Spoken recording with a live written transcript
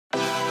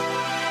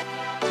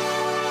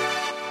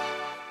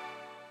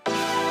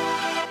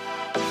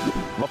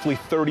Roughly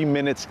 30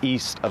 minutes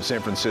east of San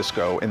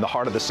Francisco, in the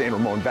heart of the San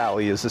Ramon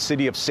Valley, is the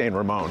city of San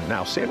Ramon.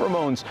 Now, San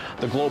Ramon's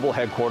the global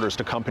headquarters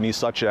to companies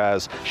such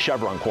as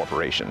Chevron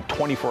Corporation,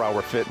 24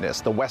 Hour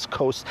Fitness, the West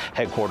Coast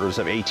headquarters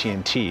of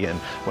AT&T. And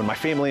when my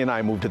family and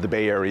I moved to the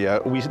Bay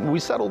Area, we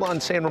settled on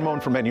San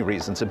Ramon for many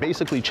reasons. It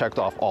basically checked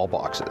off all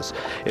boxes.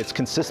 It's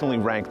consistently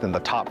ranked in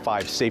the top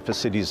 5 safest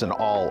cities in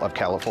all of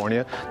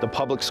California. The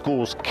public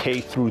schools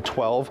K through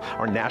 12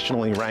 are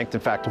nationally ranked.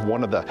 In fact,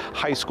 one of the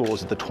high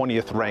schools is the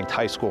 20th ranked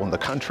high school in the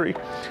country.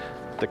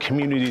 The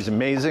community is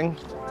amazing.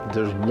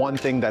 There's one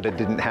thing that it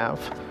didn't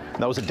have,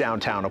 and that was a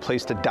downtown, a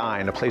place to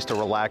dine, a place to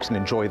relax and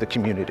enjoy the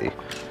community.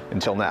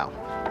 Until now.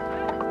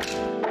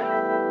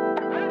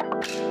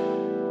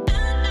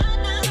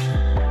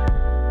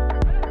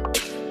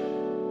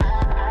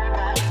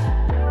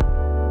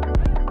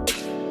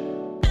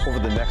 Over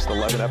the next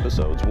 11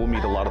 episodes, we'll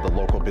meet a lot of the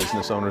local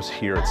business owners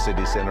here at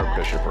City Center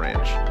Bishop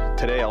Ranch.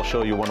 Today, I'll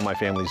show you one of my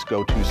family's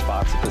go-to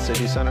spots at the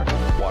City Center,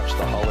 watch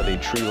the holiday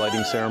tree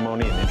lighting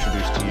ceremony, and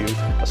introduce to you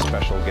a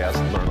special guest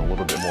and learn a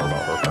little bit more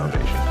about her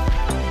foundation.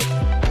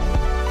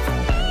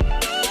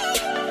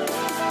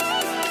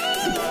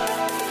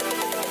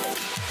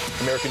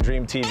 American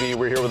Dream TV,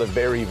 we're here with a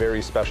very,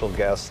 very special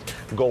guest,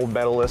 gold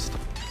medalist,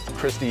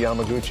 Kristi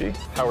Yamaguchi.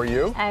 How are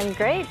you? I'm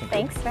great.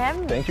 Thanks for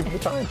having me. Thank you for the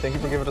time. Thank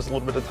you for giving us a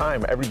little bit of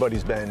time.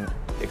 Everybody's been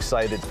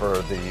excited for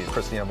the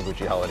Kristi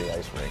Yamaguchi Holiday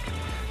Ice Rink.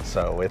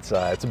 So it's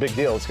a big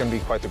deal. It's going to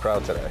be quite the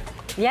crowd today.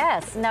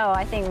 Yes, no,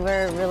 I think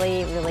we're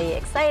really, really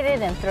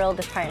excited and thrilled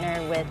to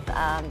partner with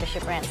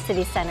Bishop Ranch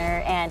City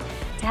Center and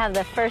to have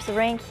the first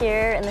rink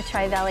here in the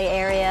Tri-Valley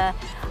area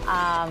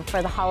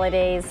for the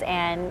holidays,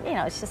 and you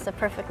know, it's just a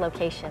perfect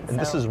location. And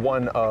this is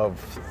one of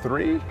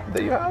 3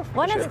 that you have?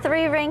 One of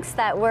 3 rinks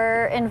that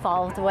we're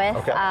involved with.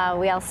 Okay.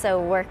 We also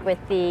work with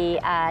the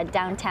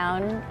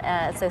Downtown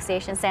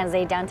Association, San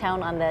Jose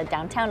Downtown, on the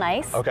Downtown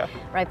Ice, okay,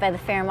 right by the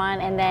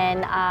Fairmont, and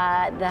then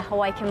the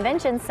Hawaii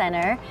Convention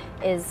Center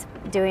is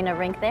doing a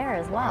rink there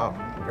as well.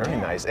 Wow. Very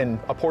nice. And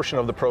a portion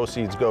of the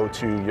proceeds go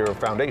to your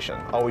foundation,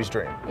 Always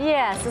Dream.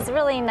 Yes, it's a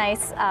really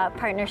nice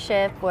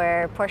partnership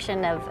where a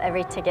portion of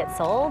every ticket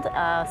sold.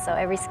 So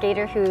every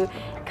skater who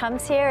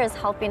comes here is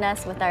helping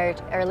us with our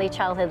early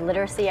childhood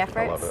literacy efforts.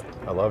 I love it.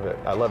 I love it.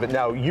 I love it.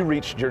 Now, you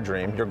reached your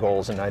dream, your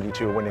goals in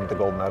 '92, winning the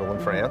gold medal in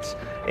France.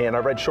 And I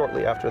read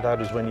shortly after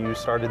that is when you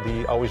started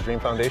the Always Dream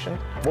Foundation.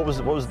 What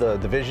was the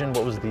vision?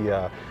 What was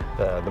the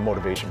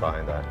motivation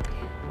behind that?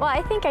 Well,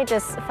 I think I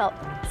just felt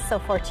so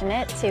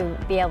fortunate to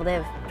be able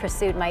to have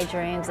pursued my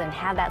dreams and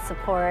have that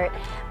support,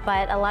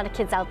 but a lot of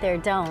kids out there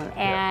don't.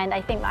 And I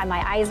think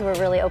my eyes were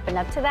really opened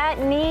up to that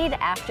need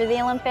after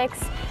the Olympics,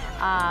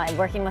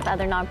 working with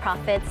other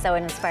nonprofits, so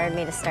it inspired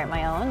me to start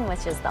my own,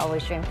 which is the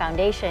Always Dream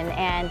Foundation.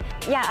 And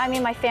yeah, I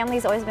mean, my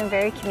family's always been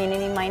very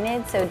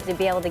community-minded, so to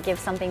be able to give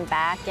something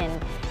back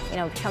and, you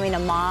know, becoming a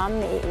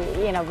mom,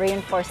 you know,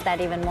 reinforced that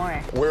even more.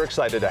 We're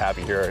excited to have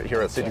you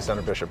here at City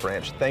Center Bishop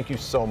Ranch. Thank you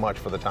so much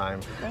for the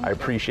time. I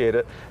appreciate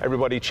it.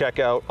 Everybody check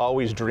out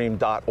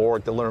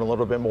alwaysdream.org to learn a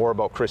little bit more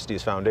about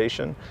Kristi's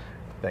foundation.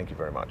 Thank you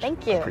very much.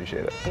 Thank you. I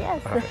appreciate it.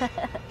 Yes.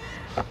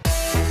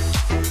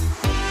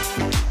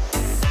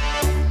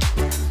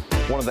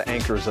 One of the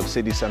anchors of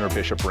City Center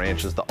Bishop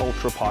Ranch is the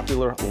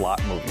ultra-popular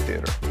Lot Movie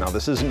Theater. Now,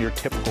 this isn't your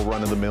typical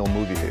run-of-the-mill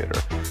movie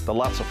theater. The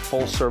Lot's a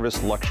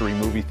full-service luxury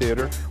movie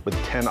theater with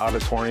 10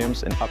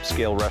 auditoriums, an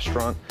upscale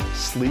restaurant,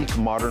 sleek,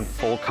 modern,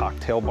 full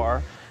cocktail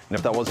bar. And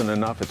if that wasn't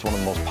enough, it's one of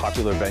the most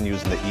popular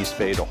venues in the East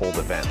Bay to hold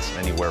events,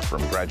 anywhere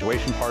from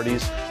graduation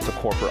parties to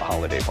corporate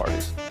holiday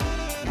parties.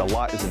 The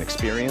Lot is an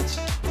experience.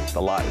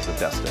 The Lot is a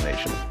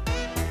destination.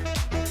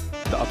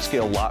 The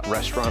upscale Lot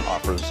restaurant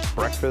offers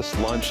breakfast,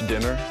 lunch,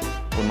 dinner.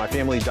 When my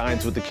family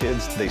dines with the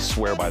kids, they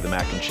swear by the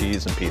mac and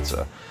cheese and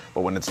pizza.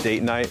 But when it's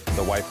date night,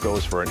 the wife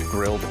goes for a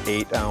grilled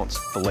 8-ounce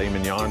filet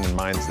mignon, and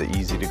mine's the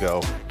easy-to-go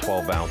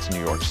 12-ounce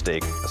New York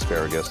steak,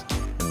 asparagus,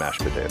 and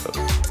mashed potatoes.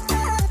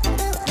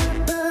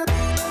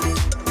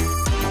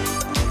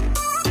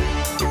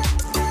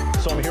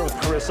 So I'm here with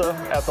Carissa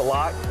at the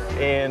Lot,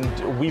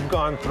 and we've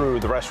gone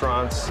through the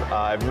restaurants.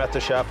 I've met the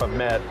chef, I've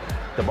met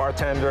the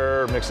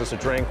bartender, mixed us a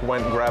drink,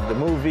 went and grabbed a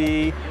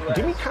movie.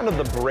 Give me kind of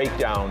the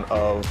breakdown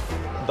of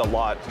the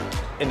Lot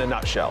in a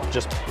nutshell,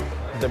 just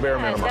the bare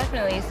minimum.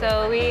 Definitely.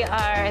 So we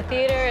are a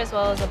theater as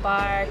well as a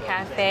bar,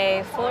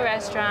 cafe, full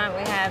restaurant.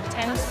 We have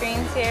 10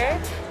 screens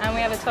here, and we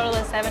have a total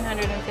of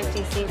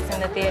 750 seats in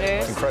the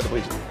theaters.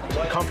 Incredibly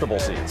comfortable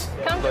seats.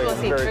 Comfortable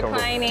seats,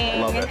 reclining.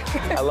 I love it.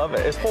 I love it.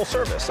 It's full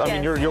service. I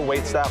mean, you're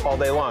wait staff all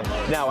day long.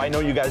 Now, I know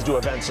you guys do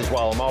events as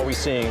well. I'm always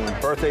seeing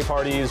birthday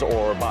parties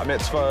or bat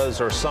mitzvahs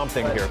or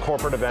something here,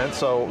 corporate events.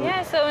 So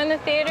yeah, so in the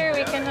theater,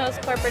 we can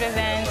host corporate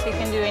events. We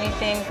can do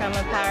anything from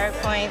a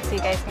PowerPoint, so you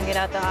guys can get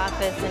out the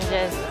office and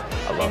just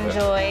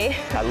enjoy.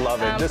 I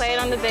love it. Play it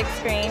on the big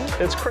screen.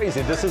 It's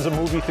crazy. This is a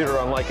movie theater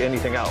unlike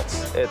anything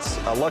else. It's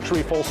a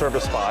luxury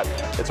full-service spot.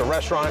 It's a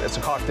restaurant. It's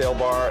a cocktail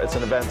bar. It's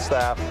an event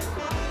staff.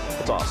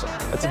 It's awesome.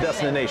 It's a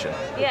destination.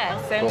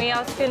 Yes, and we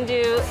also can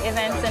do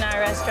events in our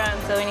restaurant,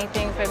 so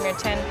anything from your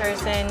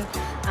 10-person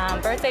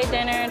birthday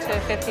dinner to a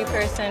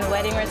 50-person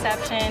wedding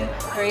reception,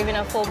 or even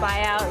a full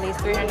buyout, at least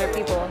 300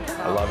 people.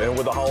 I love it. And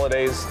with the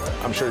holidays,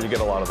 I'm sure you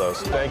get a lot of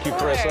those. Thank you,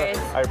 Carissa.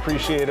 I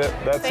apprate it.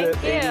 That's it.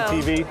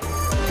 Thank you.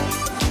 ADTV.